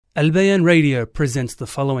Al-Bayan Radio presents the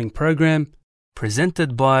following program,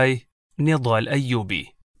 presented by Nedal Ayoubi.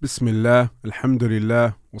 بسم الله الحمد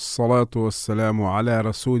لله والصلاة والسلام على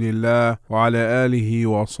رسول الله وعلى آله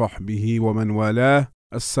وصحبه ومن والاه.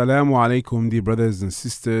 Assalamu alaikum, dear brothers and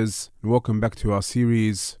sisters, and welcome back to our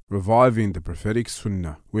series Reviving the Prophetic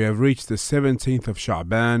Sunnah. We have reached the 17th of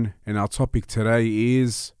Sha'baan, and our topic today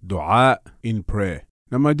is Dua in prayer.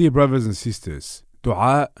 Now my dear brothers and sisters,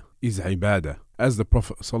 Dua is ibadah. As the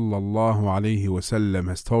Prophet sallallahu alaihi wasallam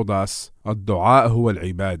has told us, Ad-Dua huwa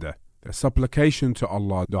al-ibadah. The supplication to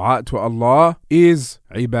Allah, dua to Allah is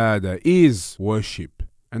ibadah, is worship.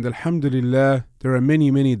 And alhamdulillah, there are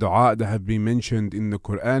many dua that have been mentioned in the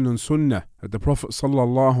Quran and Sunnah that the Prophet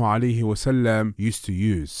sallallahu alaihi wasallam used to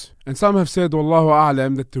use. And some have said, Wallahu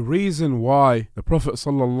a'lam, that the reason why the Prophet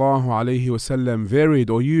sallallahu alaihi wasallam varied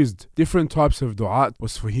or used different types of dua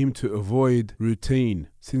was for him to avoid routine.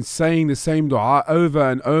 Since saying the same dua over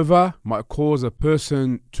and over might cause a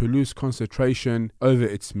person to lose concentration over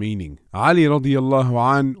its meaning. Ali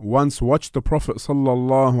radiallahu an once watched the Prophet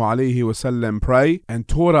sallallahu alaihi wasallam pray and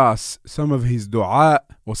taught us some of his dua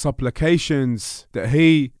or supplications that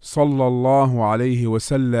he sallallahu alaihi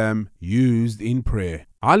wasallam used in prayer.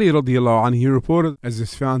 Ali radiallahu anhu, he reported, as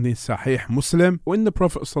is found in Sahih Muslim, when the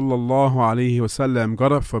Prophet sallallahu alaihi wasallam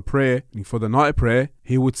got up for prayer, for the night prayer,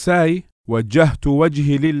 he would say, وجهت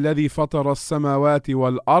وجهي للذي فطر السماوات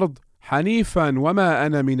والأرض حنيفا وما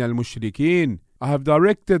أنا من المشركين. I have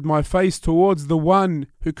directed my face towards the one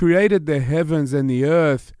who created the heavens and the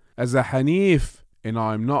earth as a Hanif, and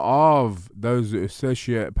I am not of those who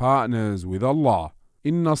associate partners with Allah.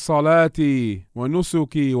 إن صلاتي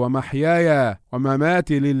ونسكي ومحياي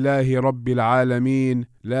ومماتي لله رب العالمين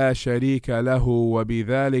لا شريك له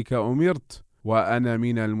وبذلك أمرت وأنا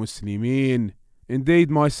من المسلمين.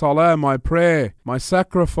 Indeed, my salah, my prayer, my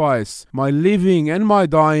sacrifice, my living and my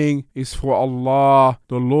dying is for Allah,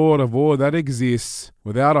 the Lord of all that exists,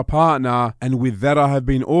 without a partner, and with that I have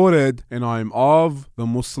been ordered, and I am of the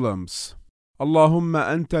Muslims. اللهم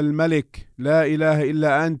أنت الملك لا إله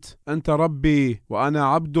إلا أنت ربي وأنا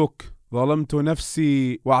عبدك ظلمت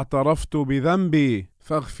نفسي واعترفت بذنبي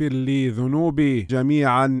فاغفر لي ذنوبي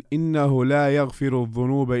جميعا إنه لا يغفر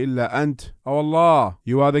الذنوب إلا أنت. O Allah,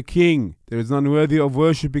 you are the King. There is none worthy of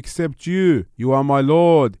worship except you. You are my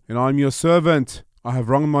Lord, and I am your servant. I have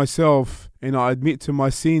wronged myself, and I admit to my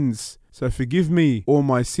sins. So forgive me all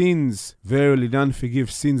my sins. Verily none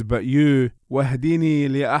forgives sins but you. واهدني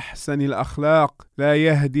لأحسن الأخلاق لا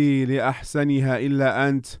يهدي لأحسنها إلا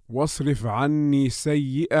أنت واصرف عني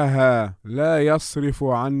سيئها لا يصرف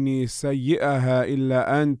عني سيئها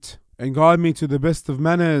إلا أنت. And guide me to the best of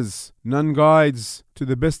manners. None guides to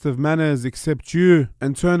the best of manners except you.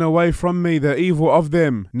 And turn away from me the evil of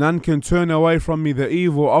them. None can turn away from me the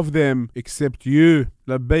evil of them except you.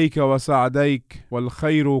 لبيك وسعديك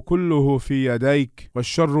والخير كله في يديك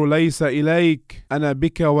والشر ليس إليك أنا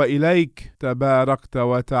بك وإليك تباركت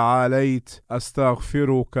وتعاليت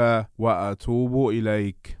أستغفرك وأتوب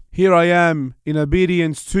إليك. Here I am in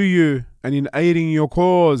obedience to you and in aiding your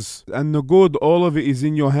cause, and the good, all of it is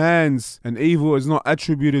in your hands, and evil is not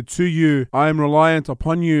attributed to you. I am reliant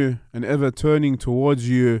upon you and ever turning towards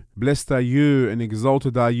you. Blessed are you and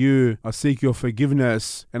exalted are you. I seek your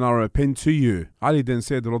forgiveness and I repent to you. Ali then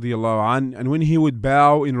said, radiyallahu an, and when he would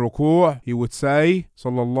bow in ruku', he would say,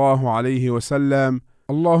 sallallahu alayhi wasallam,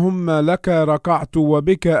 Allahumma laka raka'tu wa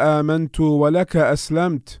bika amantu wa laka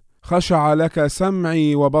aslamtu. خشع لك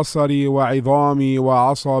سمعي وبصري وعظامي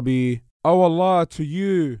وعصبي. O Allah, to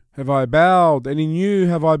you have I bowed, and in you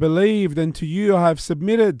have I believed, and to you I have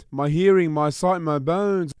submitted. My hearing, my sight, my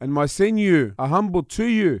bones, and my sinew are humbled to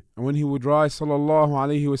you. And when he would rise, sallallahu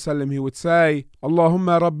alayhi wasallam, he would say,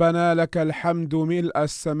 Allahumma rabbana laka alhamdu mil'a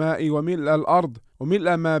as-sama'i wa mil'a al-ard wa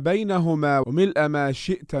mil'a ma baynahuma wa mil'a ma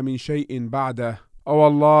shi'ta min shay'in ba'dah. O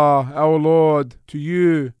Allah, our Lord, to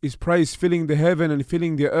you is praise filling the heaven and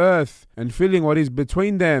filling the earth and filling what is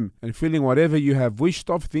between them and filling whatever you have wished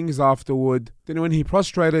of things afterward. Then when he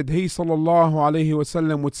prostrated, he sallallahu alayhi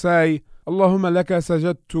wasallam would say, اللهم لك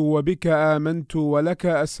سجدت وبك آمنت ولك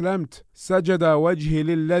أسلمت سجد وجهي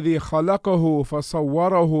للذي خلقه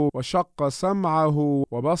فصوره وشق سمعه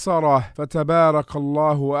وبصره فتبارك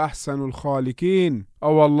الله أحسن الخالقين.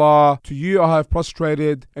 O Allah, to you I have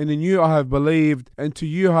prostrated, and in you I have believed, and to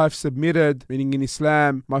you I have submitted, meaning in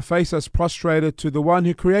Islam, my face has prostrated to the one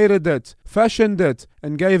who created it, fashioned it,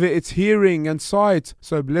 and gave it its hearing and sight.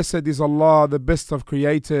 So blessed is Allah, the best of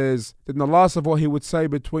creators. Then the last of what he would say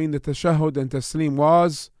between the tashahhud tashahhud and taslim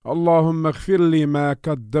was Allahumma ighfir li ma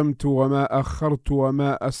qaddamtu wa ma akhartu wa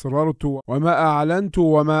ma asrartu wa ma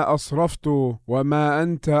a'lantu wa ma asraftu wa ma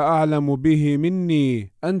anta a'lamu bihi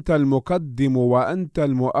minni anta al-muqaddimu wa anta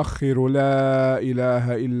al-mu'akhiru la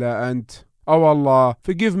ilaha illa ant. Oh Allah,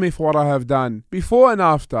 forgive me for what I have done, before and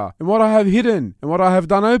after, and what I have hidden, and what I have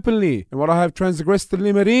done openly, and what I have transgressed the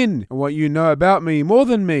limit in, and what you know about me more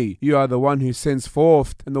than me. You are the one who sends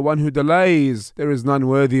forth, and the one who delays. There is none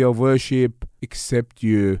worthy of worship except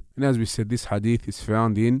you. And as we said, this hadith is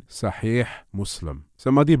found in Sahih Muslim.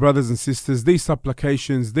 So my dear brothers and sisters, these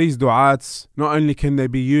supplications, these du'ats, not only can they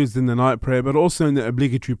be used in the night prayer, but also in the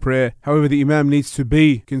obligatory prayer. However, the Imam needs to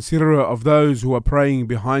be considerate of those who are praying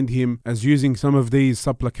behind him, as using some of these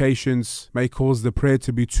supplications may cause the prayer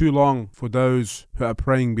to be too long for those who are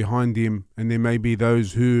praying behind him. And there may be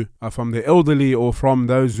those who are from the elderly or from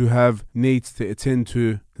those who have needs to attend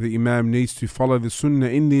to. The Imam needs to follow the Sunnah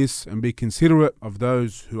in this and be considerate of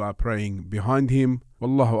those who are praying behind him.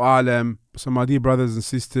 Wallahu a'lam. So my dear brothers and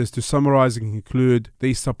sisters, to summarize and conclude,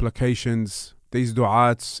 these supplications, these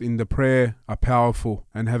du'ats in the prayer are powerful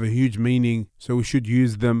and have a huge meaning. So we should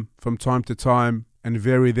use them from time to time and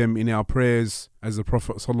vary them in our prayers as the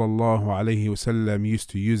Prophet ﷺ used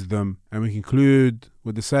to use them. And we conclude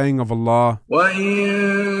with the saying of Allah,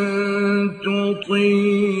 وَإِن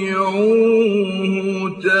تُطِيعُوهُ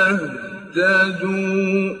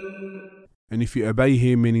تَهْتَدُوا. And if you obey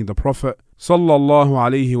him, meaning the Prophet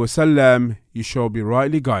ﷺ, you shall be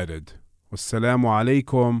rightly guided. Wassalamu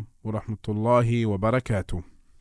alaikum wa rahmatullahi wa barakatuh.